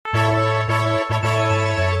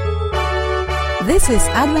This is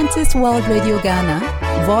Adventist World Radio Ghana,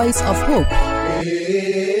 Voice of Hope.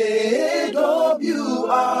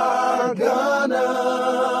 AWR Ghana,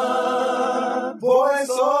 Voice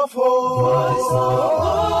of Hope.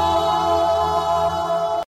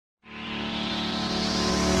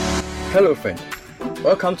 Hello friend,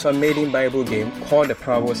 welcome to a maiden Bible game called The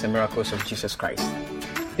Parables and Miracles of Jesus Christ.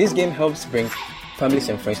 This game helps bring families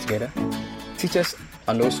and friends together, teachers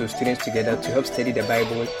and also students together to help study the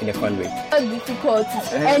Bible in a fun way.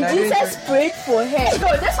 Difficulties. And Jesus prayed for her.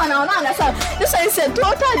 No, this one I don't understand. This one is a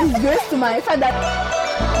total disgrace to my father.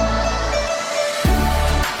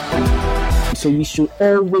 So we should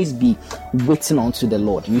always be waiting unto the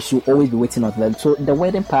Lord. You should always be waiting unto the Lord. So the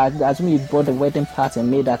wedding part, as when you brought the wedding part and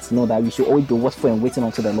made us know that we should always be watchful and waiting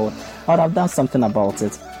unto the Lord, I would have done something about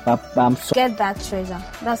it. But I'm so Get that treasure.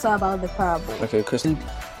 That's all about the parable. Okay, Chris.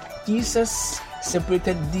 Jesus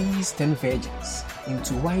separated these 10 virgins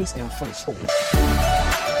into wise and foolish.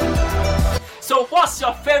 So what's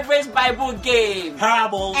your favorite Bible game?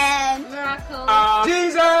 Parables And miracles.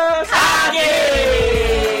 Jesus!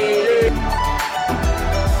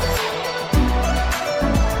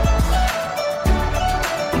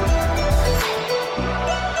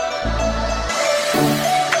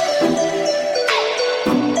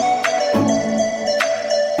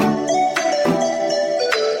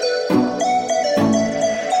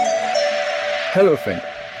 Hello friend,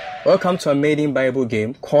 welcome to a maiden Bible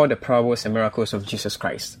game called The Parables and Miracles of Jesus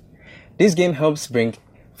Christ. This game helps bring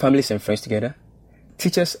families and friends together,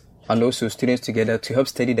 teachers and also students together to help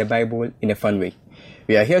study the Bible in a fun way.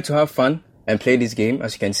 We are here to have fun and play this game.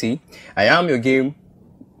 As you can see, I am your game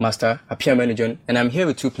master, Apia Manajon, and I'm here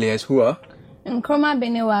with two players who are Nkrumah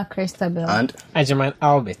Benewa Christabel. and Ajaman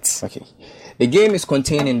Albert. Okay. The game is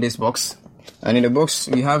contained in this box, and in the box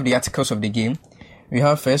we have the articles of the game. We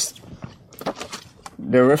have first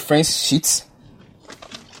the reference sheets.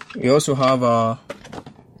 We also have a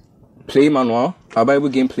play manual, a Bible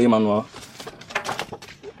game play manual.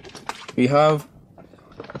 We have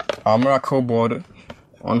our miracle board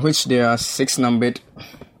on which there are six numbered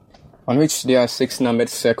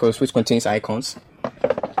circles which contains icons.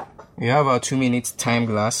 We have our 2-minute time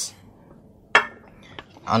glass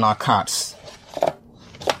and our cards.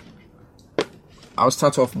 I'll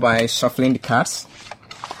start off by shuffling the cards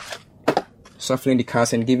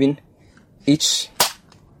and giving each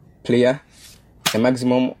player a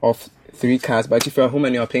maximum of 3 cards. But if you're at home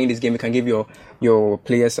and you're playing this game, you can give your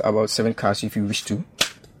players about 7 cards if you wish to.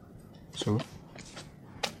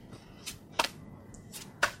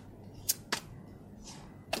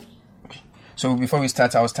 So before we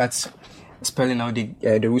start, I'll start spelling out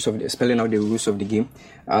the rules of the game.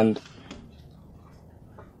 And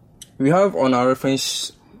we have on our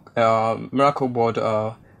reference miracle board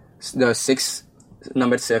there are 6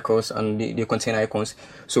 numbered circles and they contain icons.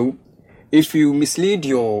 So if you mislead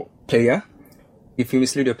your player,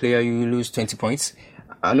 you lose 20 points.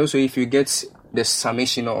 And also if you get the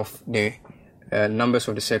summation of the numbers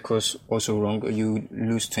of the circles also wrong, you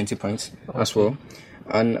lose 20 points as well.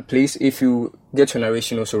 And please, if you get your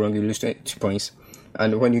narration also wrong, you lose 20 points.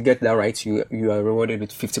 And when you get that right, you are rewarded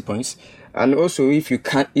with 50 points. And also if you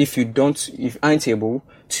aren't able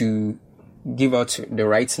to give out the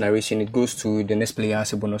right narration, it goes to the next player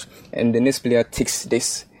as a bonus, and the next player takes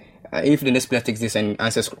this. If the next player takes this and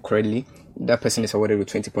answers correctly, that person is awarded with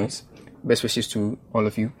 20 points. Best wishes to all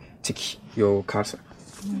of you. Take your cards.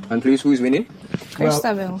 And please, who is winning?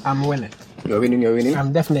 Christabel. I'm winning. You're winning.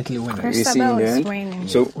 I'm definitely winning. Christabel is winning.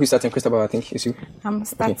 So who's starting? Christabel, I think it's you. I'm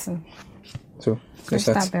starting. Okay. So let's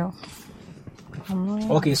start. Christabel.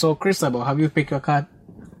 Okay, so Christabel, have you picked your card?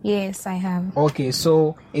 Yes, I have. Okay,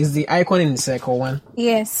 so is the icon in circle 1?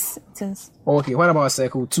 Yes, it is. Okay, what about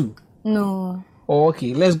circle 2? No,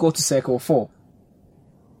 Okay, let's go to circle 4.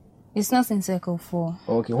 it's not in circle 4.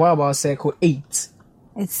 Okay, what about circle 8?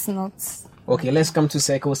 It's not. Okay, let's come to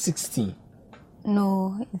circle 16.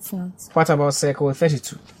 No, it's not. What about circle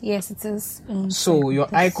 32? Yes, it is. In So circle your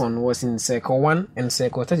 32. icon was in circle 1 and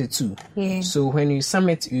circle 32. Yeah. So when you sum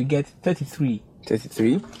it, you get 33.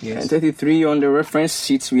 33. Yes. And 33 on the reference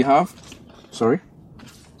sheets we have.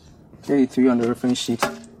 33 on the reference sheet.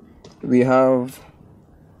 We have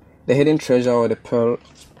the hidden treasure or the pearl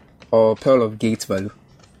of great value.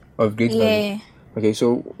 Yeah. Okay,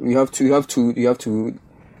 so you have two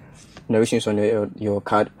narrations on your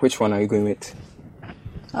card. Which one are you going with?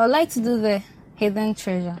 I would like to do the hidden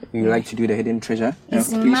treasure. You like to do the hidden treasure? It's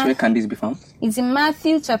Please, where can this be found? It's in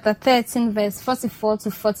Matthew chapter 13, verse 44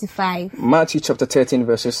 to 45. Matthew chapter 13,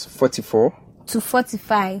 verses 44 to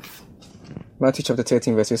 45. Matthew chapter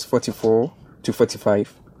 13, verses 44 to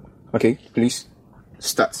 45. Okay, please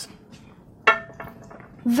start.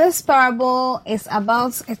 This parable is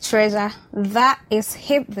about a treasure that is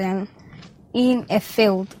hidden in a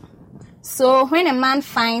field. So when a man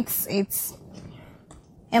finds it,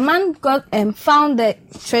 a man found the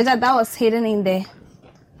treasure that was hidden in the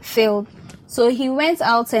field. So he went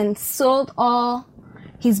out and sold all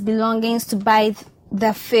his belongings to buy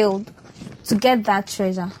the field to get that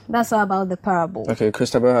treasure. That's all about the parable. Okay,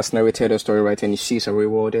 Christabel has narrated the story right, and she's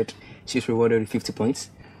rewarded with 50 points.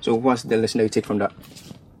 So what's the lesson that you take from that?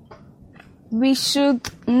 We should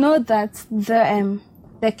know that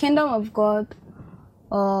the kingdom of God,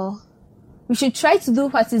 we should try to do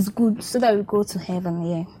what is good so that we go to heaven.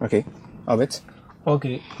 Yeah. Okay, Albert.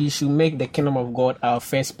 Okay, we should make the kingdom of God our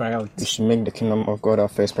first priority. We should make the kingdom of God our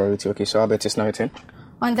first priority. Okay, so Albert is now your turn.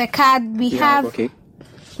 On the card we have. Okay.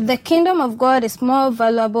 The kingdom of God is more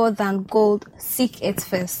valuable than gold. Seek it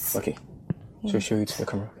first. Okay. So show it to the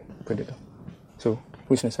camera. Okay, put it down. So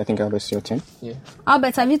who's next? I think Albert's your turn. Yeah.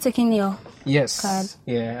 Albert, have you taken your Yes. card?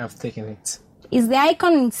 Yeah, I've taken it. Is the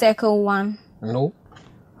icon in circle 1? No.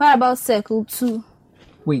 What about circle 2?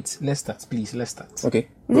 Wait, let's start, please. Let's start. Okay.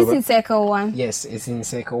 Is this in circle 1? Yes, it's in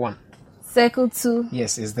circle 1. Circle 2?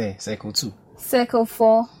 Yes, it's there. Circle 2. Circle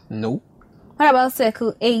 4? No. What about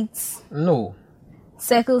circle 8? No.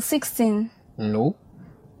 Circle 16? No.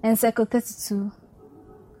 And circle 32?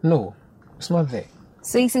 No. It's not there.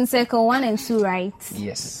 So it's in circle 1 and 2, right?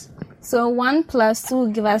 Yes. So 1 plus 2 will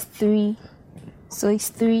give us 3. So it's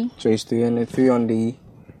 3. So it's 3, and the 3 on the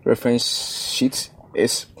reference sheet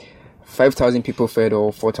is 5,000 people fed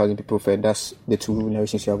or 4,000 people fed. That's the two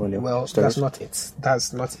narrations you have on the Well, stories. that's not it.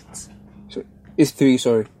 That's not it. So it's 3,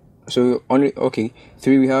 sorry. So only, okay,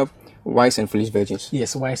 3 we have wise and foolish virgins.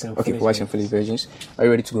 Yes, wise and Okay, foolish. wise and foolish virgins. Are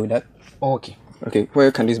you ready to go with that? Okay. Okay,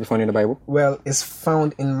 where can this be found in the Bible? Well, it's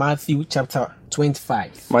found in Matthew chapter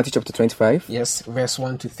 25. Matthew chapter 25. Yes, verse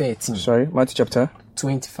 1 to 13. Sorry, Matthew chapter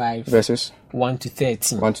 25, verses 1 to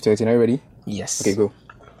 13. 1 to 13. Are you ready? Yes. Okay, go.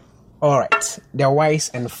 All right. The wise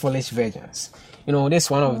and foolish virgins. You know, this is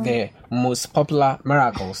one of the most popular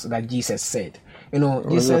miracles that Jesus said. You know,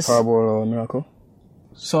 Was it a parable or a miracle?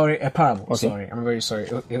 Sorry, a parable. Okay. Sorry, I'm very sorry.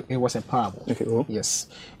 It was a parable. Okay, go. Yes.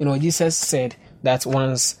 You know, Jesus said that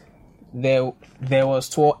once there was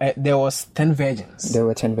 10 virgins. There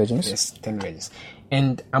were 10 virgins. Yes, 10 virgins.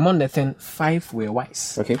 And among the 10, 5 were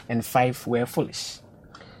wise. Okay. And 5 were foolish.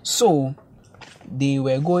 So they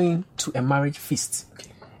were going to a marriage feast.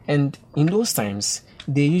 And in those times,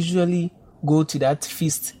 they usually go to that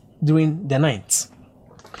feast during the night.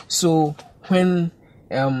 So when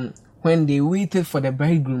they waited for the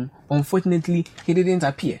bridegroom, unfortunately he didn't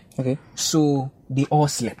appear. Okay. So they all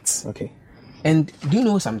slept. Okay. And do you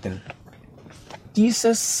know something?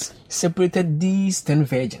 Jesus separated these 10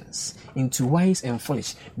 virgins into wise and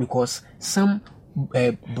foolish because some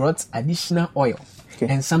brought additional oil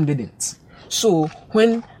and some didn't. So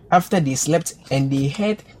when after they slept and they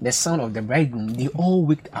heard the sound of the bridegroom, they all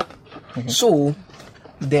waked up. So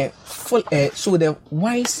the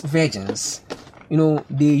wise virgins, you know,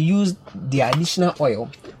 they used the additional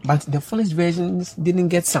oil, but the foolish virgins didn't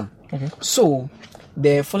get some. So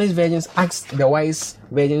the foolish virgins asked the wise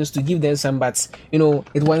virgins to give them some, but you know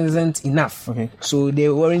it wasn't enough. So they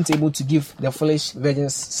weren't able to give the foolish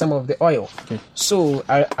virgins some of the oil. So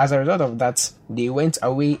as a result of that, they went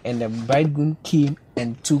away, and the bridegroom came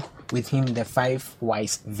and took with him the 5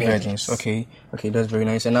 wise virgins. Okay, that's very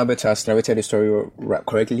nice. And Albert has narrated the story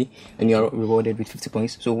correctly, and you are rewarded with 50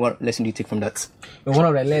 points. So what lesson do you take from that? And one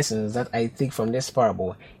of the lessons that I take from this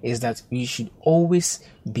parable is that we should always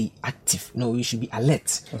be active. No, we should be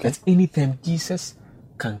alert. That anytime Jesus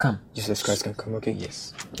can come. Jesus Christ can come. Okay.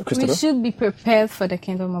 Yes. We should be prepared for the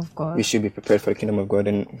kingdom of God. We should be prepared for the kingdom of God.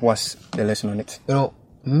 And what's the lesson on it? You know,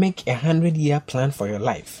 make a 100-year plan for your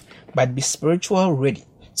life, but be spiritual ready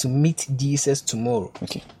to meet Jesus tomorrow.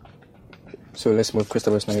 Okay. So let's move.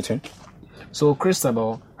 Christabel's now your turn. So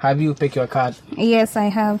Christabel, have you picked your card? Yes, I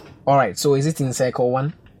have. Alright, so is it in circle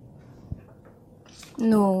 1?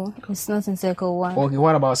 No, it's not in circle 1. Okay,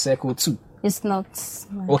 what about circle 2? It's not.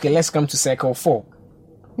 Okay, let's come to circle 4.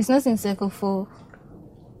 It's not in circle 4.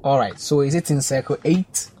 Alright, so is it in circle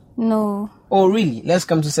 8? No. Oh, really? Let's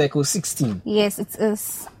come to circle 16. Yes, it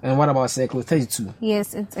is. And what about circle 32?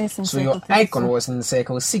 Yes, it is in So circle your 32. icon was in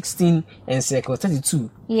circle 16 and circle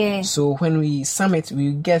 32. Yeah. So when we sum it,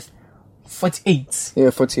 we get 48. Yeah,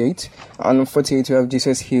 48. On 48, you have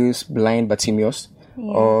Jesus heals blind Bartimaeus,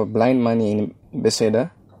 or blind man in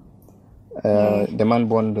Bethsaida, the man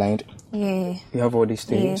born blind. Yeah. You have all these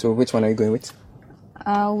things. Yeah. So which one are you going with?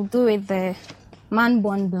 I'll do it the man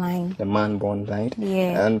born blind. The man born blind.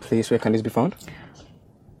 Yeah. And place, where can this be found?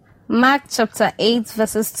 Mark chapter 8,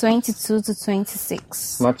 verses 22 to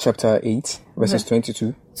 26. Mark chapter 8, verses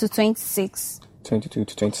 22 To 26. 22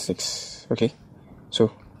 to 26. Okay.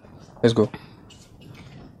 So, let's go.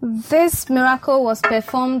 This miracle was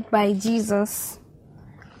performed by Jesus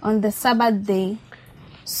on the Sabbath day.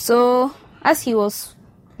 So, as he was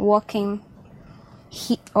walking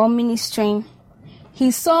or ministering,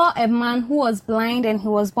 he saw a man who was blind and he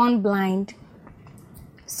was born blind.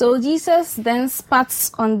 So Jesus then spat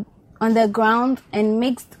on the ground and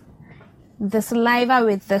mixed the saliva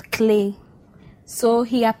with the clay. So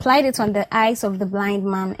he applied it on the eyes of the blind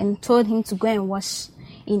man and told him to go and wash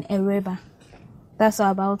in a river. That's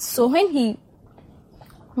all about. So when he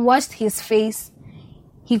washed his face,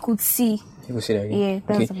 he could see. You will see that again. Yeah,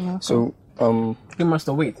 that's okay. So, You must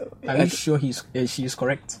wait. Are you sure she is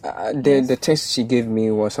correct? the text she gave me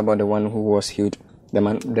was about the one who was healed.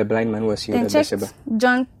 The blind man was healed Then at check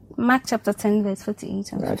Bethsaida. Mark chapter 10, verse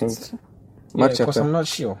 48. And I think 52. Mark Because chapter I'm not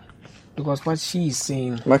sure. Because what she is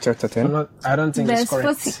saying, Mark chapter 10, I don't think Verse it's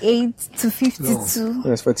correct. 48 to 52.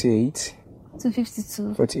 verse 48. To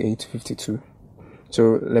 52. 48 to 52.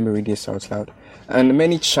 So let me read this out loud. And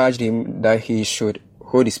many charged him that he should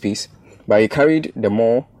hold his peace, but he carried the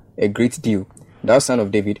more a great deal. Thou son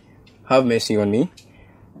of David, have mercy on me.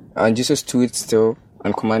 And Jesus stood still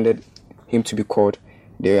and commanded him to be called.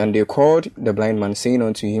 And they called the blind man, saying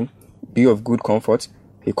unto him, Be of good comfort,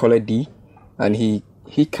 he calleth thee. And he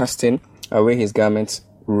casting away his garments,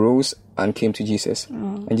 rose and came to Jesus.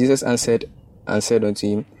 And Jesus answered and said unto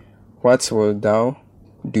him, What wilt thou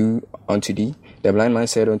do unto thee? The blind man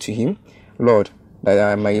said unto him, Lord, that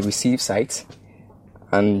I might receive sight.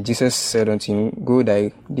 And Jesus said unto him, Go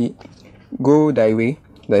thy way,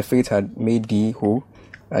 thy faith had made thee whole.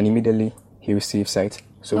 And immediately he received sight.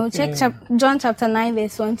 So Check John chapter 9,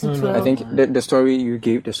 verse 1 to 12. I think the story you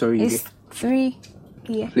gave, It's 3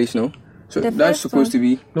 here. please no. So The that's first supposed to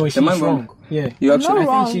be No, she's wrong. Yeah. You actually No,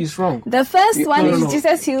 wrong. I think she's wrong. The first one no, is no.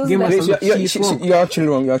 Jesus heals Give the us Please, She's wrong. you're actually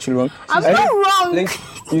wrong. You're actually wrong. I'm I not think- wrong.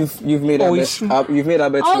 Link, you've made it's Albert. You've made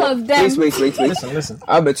Albert. All of them. Please wait. Listen.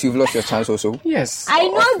 Albert, you've lost your chance also. Yes. I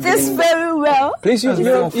know this very well. Please, That's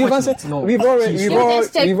very you've unfortunate. answered. No. We've all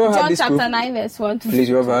Just check had John this chapter proof. 9, verse 1 to Please,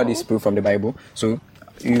 you ever had 12. this proof from the Bible? So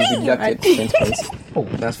you deducted 20 points. Oh,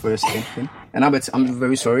 that's for your second thing. And Albert, I'm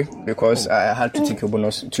very sorry because I had to take your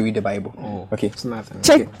bonus to read the Bible. Okay. It's nothing.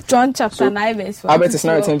 Check John chapter 9, verse 1 Albert, to it's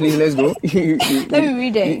now your 12. turn. Please, let's go. Let me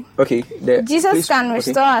read it. Okay. Jesus please, can okay.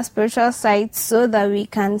 restore our spiritual sight so that we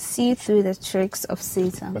can see through the tricks of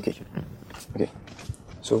Satan. Okay.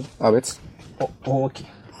 So, Albert. Oh, okay.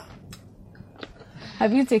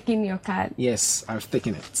 Have you taken your card? Yes, I've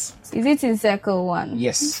taken it. Is it in circle 1?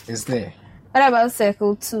 Yes, it's there. What about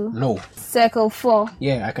circle 2? No. Circle 4?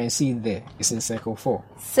 Yeah, I can see it there. It's in circle 4.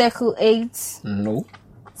 Circle 8? No.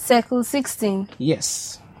 Circle 16?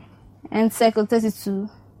 Yes. And circle 32?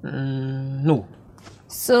 No.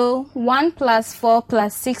 So 1 plus 4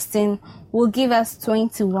 plus 16 will give us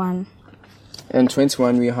 21. And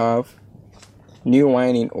 21, we have new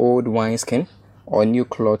wine in old wineskin or new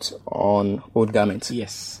cloth on old garments.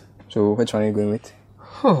 Yes. So, which one are you going with?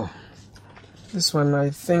 Oh. This one, I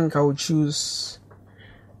think I would choose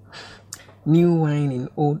new wine in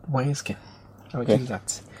old wineskin. I would Okay. choose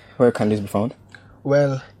that. Where can this be found?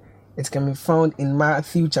 Well, it can be found in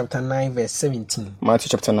Matthew chapter 9, verse 17. Matthew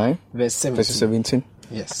chapter 9, Verse 17. verse 17.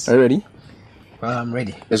 Yes. Are you ready? Well, I'm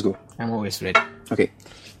ready. Let's go. I'm always ready. Okay.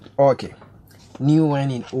 Okay. New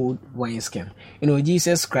wine in old wineskin. You know,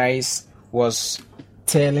 Jesus Christ was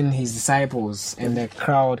telling his disciples and the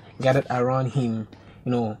crowd gathered around him,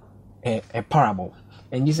 you know, a parable.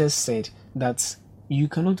 And Jesus said that you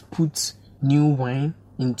cannot put new wine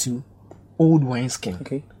into old wineskin.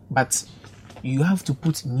 Okay. But you have to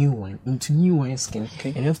put new wine into new wineskin,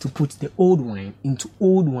 and you have to put the old wine into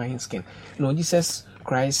old wineskin. You know, Jesus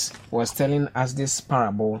Christ was telling us this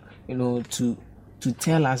parable, you know, to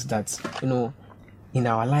tell us that, you know, in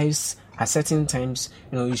our lives at certain times,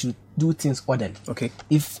 you know, you should do things orderly. Okay.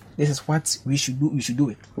 If this is what we should do, we should do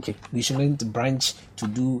it. Okay. We shouldn't branch to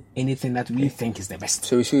do anything that we think is the best.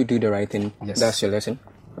 So, we should do the right thing. Yes. That's your lesson.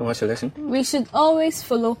 And what's your lesson? We should always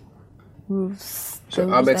follow rules. So, The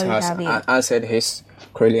rules Albert that we has have here. answered his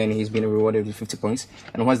correctly and he's been rewarded with 50 points.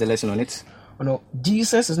 And what's the lesson on it? You know,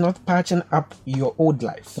 Jesus is not patching up your old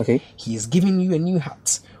life. Okay. He is giving you a new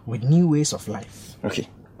heart with new ways of life. Okay.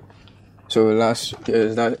 So,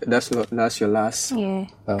 that's your last Yeah.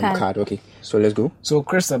 card. Okay. So, let's go. So,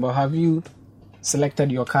 Christabel, have you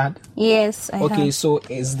selected your card? Yes, I Okay, have. so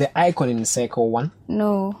is the icon in circle 1?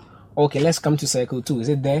 No. Okay, let's come to circle 2. Is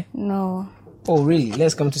it there? No. Oh, really?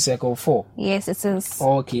 Let's come to circle 4. Yes, it is.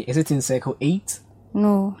 Okay, is it in circle 8?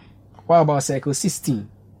 No. What about circle 16?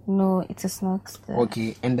 No, it is not there.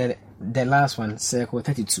 Okay, and then the last one, circle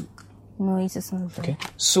 32. No, it is not there. Okay,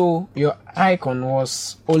 so your icon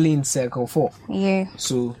was only in circle 4. Yeah.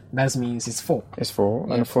 So that means it's 4. It's 4.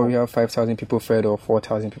 Yeah, And 4, you have 5,000 people fed or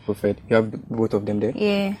 4,000 people fed. You have both of them there?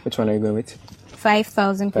 Yeah. Which one are you going with?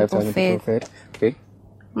 5,000 people 5,000 fed. people fed. Okay.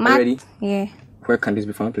 Mark, Ready? Yeah. Where can this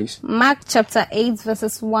be found, please? Mark chapter 8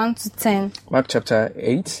 verses 1 to 10. Mark chapter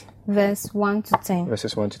 8, Verse 1 to 10.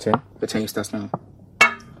 verses 1 to 10. The time starts now.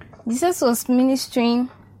 Jesus was ministering,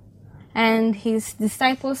 and his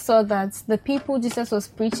disciples saw that the people Jesus was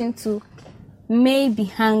preaching to may be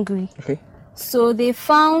hungry. Okay. So they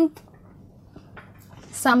found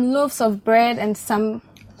some loaves of bread and some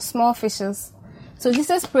small fishes. So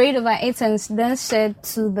Jesus prayed over it and then shared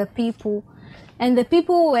to the people. And the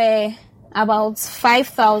people were about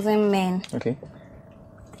 5,000 men. Okay.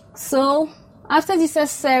 So after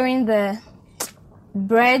Jesus sharing the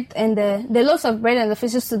bread and the loaves of bread and the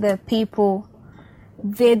fishes to the people,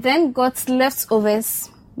 they then got leftovers,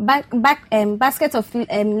 basket of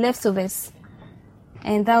leftovers,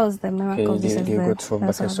 and that was the miracle. Okay, Jesus they did. got 12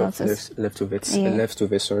 That's baskets all of about it.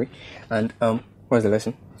 leftovers, sorry. And what's the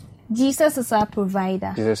lesson? Jesus is our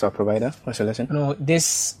provider. Jesus is our provider. What's the lesson? You know,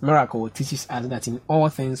 this miracle teaches us that in all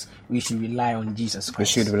things we should rely on Jesus We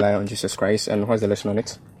Christ. should rely on Jesus Christ. And what's the lesson on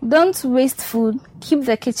it? Don't waste food. Keep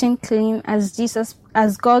the kitchen clean as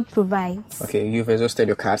God provides. Okay, you've exhausted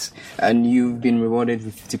your cards and you've been rewarded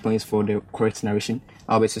with 50 points for the correct narration.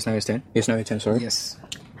 Albert, it's now your turn. It's now your turn, sorry. Yes.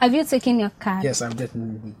 Have you taken your card? Yes, I've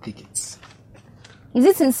definitely tickets. Is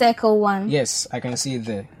it in circle 1? Yes, I can see it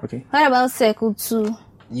there. Okay. What about circle 2?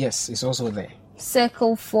 Yes, it's also there.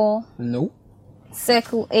 Circle 4? No.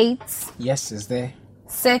 Circle 8? Yes, it's there.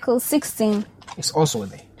 Circle 16? It's also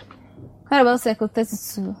there. What about circle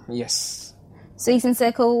 32? Yes. So it's in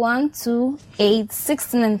circle 1, 2, 8,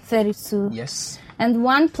 16 and 32. Yes. And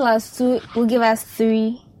 1 plus 2 will give us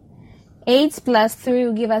 3. 8 plus 3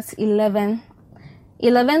 will give us 11.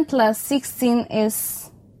 11 plus 16 is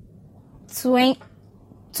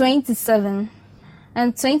 27.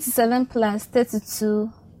 And 27 plus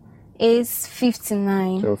 32 is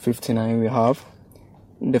 59. So 59 we have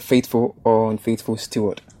the faithful or unfaithful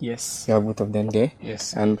steward. Yes. You have both of them there.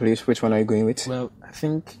 Yes. And please, which one are you going with? Well, I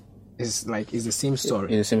think it's the same story.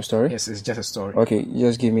 It's the same story? Yes, it's just a story. Okay,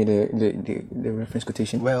 just give me the reference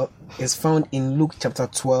quotation. Well, it's found in Luke chapter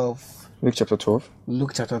 12. Luke chapter 12.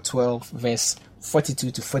 Luke chapter 12, verse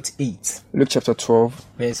 42 to 48. Luke chapter 12,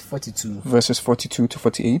 Verse 42. verses 42 to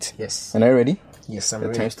 48. Yes. And are you ready? Yes, I'm The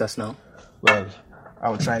ready. time starts now. Well,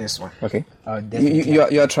 I'll try this one. Okay. I'll definitely.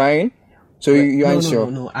 You are trying? So you are no,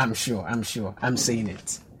 unsure? No, I'm sure. I'm saying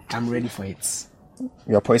it. I'm ready for it.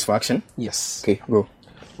 You are poised for action? Yes. Okay, go.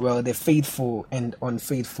 Well, the faithful and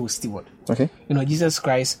unfaithful steward. Okay. You know, Jesus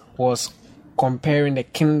Christ was comparing the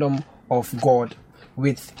kingdom of God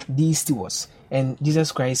with these stewards. And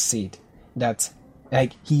Jesus Christ said that,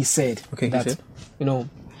 like he said, Okay, he that, said. you know,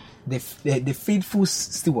 the faithful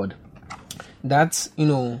steward that, you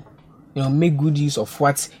know, make good use of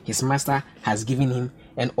what his master has given him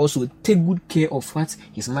and also take good care of what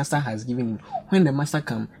his master has given him. When the master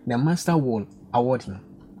comes, the master will award him.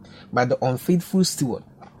 But the unfaithful steward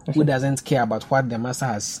who doesn't care about what the master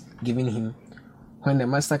has given him, when the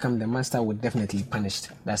master comes, the master will definitely punish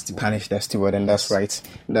that steward. Punish that steward, and that's right.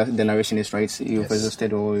 The narration is right. You've Yes.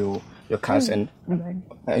 exhausted all your cards, and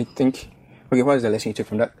I think. Okay, what is the lesson you took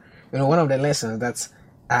from that? You know, one of the lessons that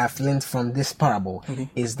I've learned from this parable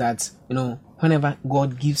is that, you know, whenever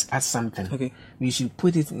God gives us something, we should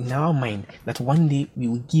put it in our mind that one day we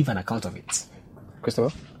will give an account of it.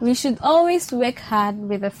 Christopher? We should always work hard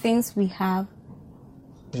with the things we have.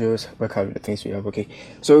 Just work out with the things we have. Okay,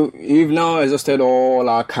 so you've now exhausted all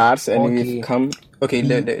our cards, and Okay. we've come. Okay,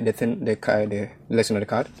 the lesson of the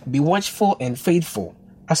card. Be watchful and faithful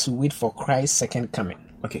as we wait for Christ's second coming.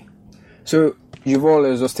 Okay, so you've all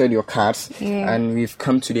exhausted your cards, Yeah. and we've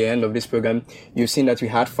come to the end of this program. You've seen that we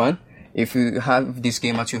had fun. If you have this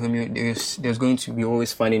game at your home, there's going to be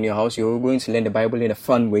always fun in your house. You're going to learn the Bible in a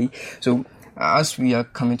fun way. So, as we are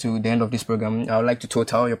coming to the end of this program, I would like to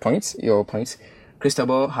total your points.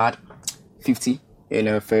 Christabel had 50 in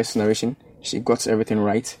her first narration. She got everything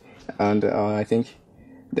right, and I think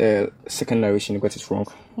the second narration got it wrong.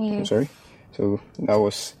 Yeah. I'm sorry. So that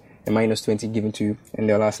was a minus 20 given to you, and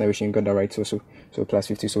the last narration you got that right also. So plus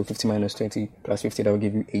 50. So 50 minus 20 plus 50, that will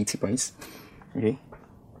give you 80 points. Okay.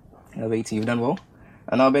 You have 80. You've done well.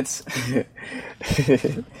 And Albert,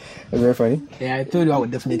 very funny. Yeah, I told you I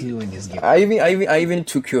would definitely win this game. I even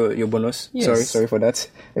took your bonus. Yes. Sorry for that.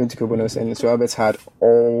 I even took your bonus, and so Albert had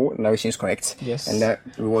all narrations correct. Yes. And that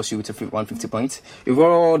rewards you with 150 points. You've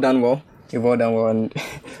all done well. And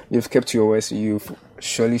you've kept your words. You've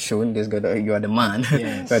surely shown this guy that you are the man.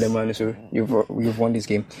 Yes. You are the man. So you've won this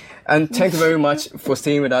game. And thank you very much for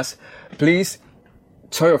staying with us. Please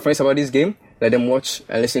tell your friends about this game. Let them watch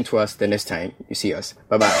and listen to us the next time you see us.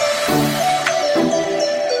 Bye bye.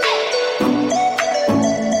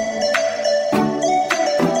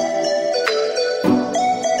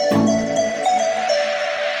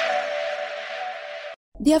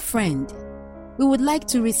 Dear friend, we would like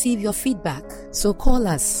to receive your feedback, so call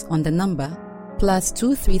us on the number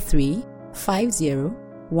 +233 50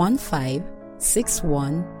 15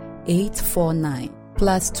 61 849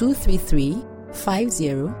 +233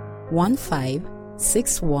 50 15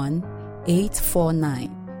 61 849.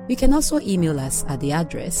 You can also email us at the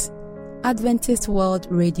address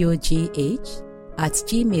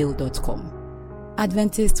adventistworldradiogh@gmail.com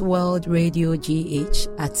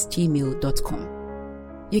adventistworldradiogh@gmail.com.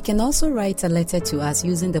 You can also write a letter to us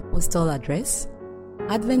using the postal address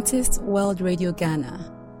Adventist World Radio Ghana,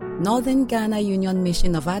 Northern Ghana Union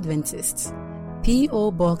Mission of Adventists,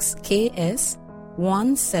 P.O. Box KS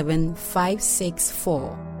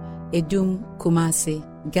 17564, Edum, Kumasi,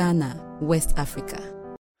 Ghana, West Africa.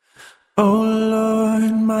 Oh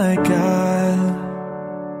Lord, my God,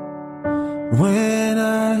 when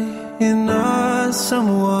I in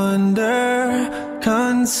awesome wonder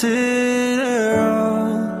consider all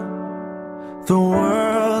the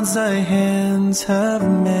worlds thy hands have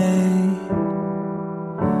made,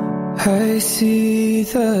 I see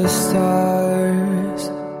the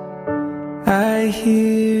stars, I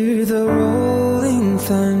hear the rolling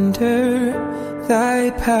thunder,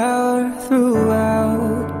 thy power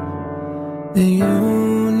throughout the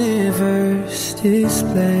universe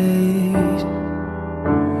displayed.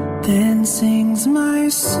 Then sings my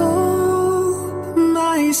soul,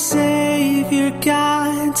 my Savior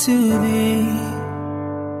God, to thee.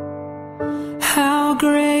 How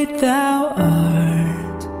great thou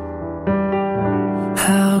art,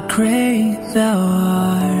 how great thou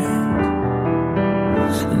art.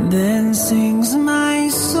 And then sings my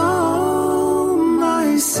soul,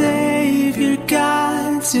 my Savior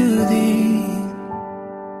God, to thee.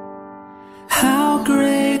 How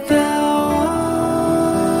great thou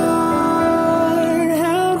art,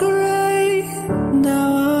 how great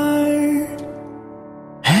thou art.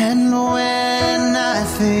 And when I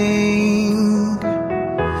think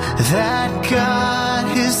that God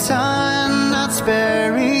his Son not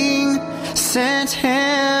sparing sent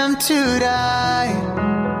him to die,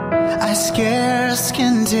 I scarce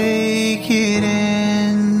can take it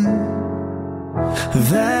in,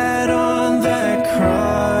 that on that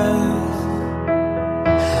cross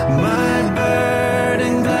my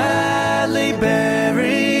burden gladly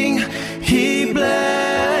bearing, he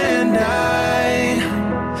bled and died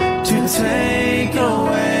to take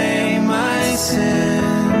away my sin.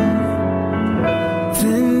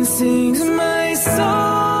 Then sings my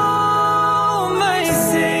soul, my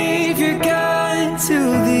Savior God, to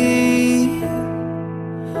thee.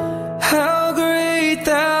 How great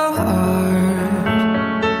thou art,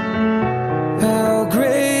 how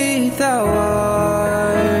great thou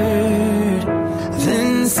art.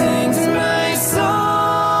 Then sings my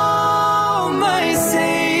soul, my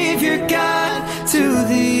Savior God, to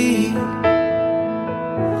thee.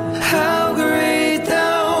 How great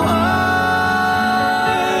thou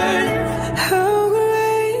art, how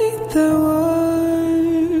great thou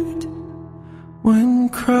art. When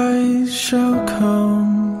Christ shall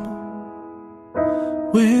come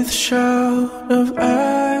with shout of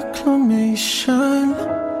acclamation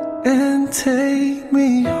and take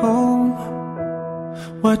me home,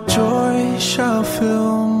 what joy shall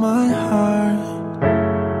fill my heart.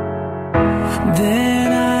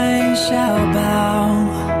 Then I shall bow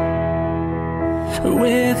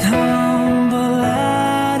with humble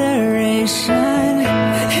adoration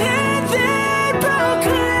and then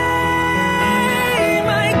proclaim,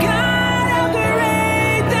 my God, how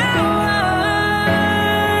great thou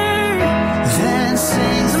art. Then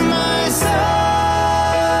sings my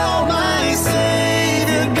soul, my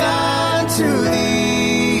Savior God, to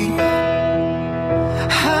thee.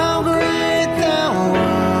 How great thou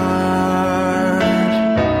art,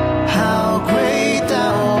 how great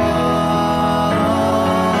thou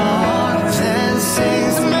art.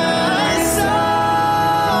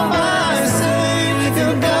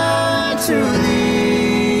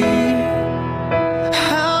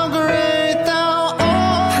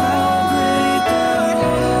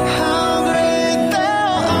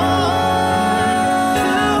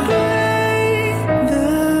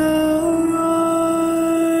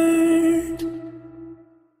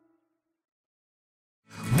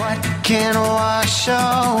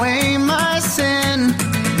 away my sin.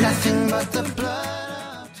 Nothing but the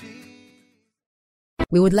blood of Jesus.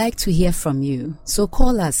 We would like to hear from you, so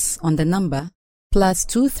call us on the number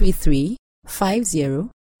 +233 50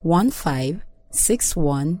 15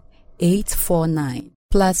 61 849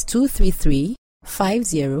 +233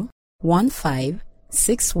 50 15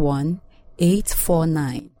 61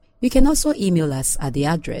 849. You can also email us at the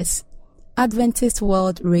address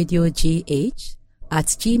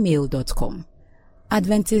adventistworldradiogh@gmail.com.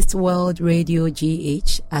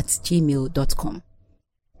 adventistworldradiogh@gmail.com.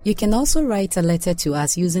 You can also write a letter to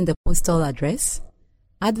us using the postal address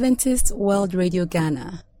Adventist World Radio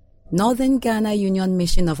Ghana, Northern Ghana Union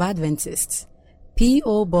Mission of Adventists,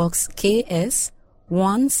 P.O. Box KS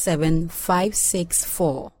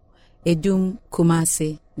 17564, Edum,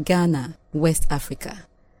 Kumasi, Ghana, West Africa.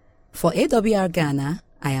 For AWR Ghana,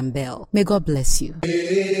 I am Belle. May God bless you.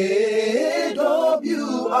 AWR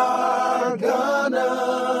Ghana,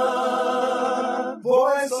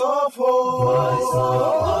 Voice of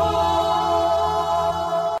Hope.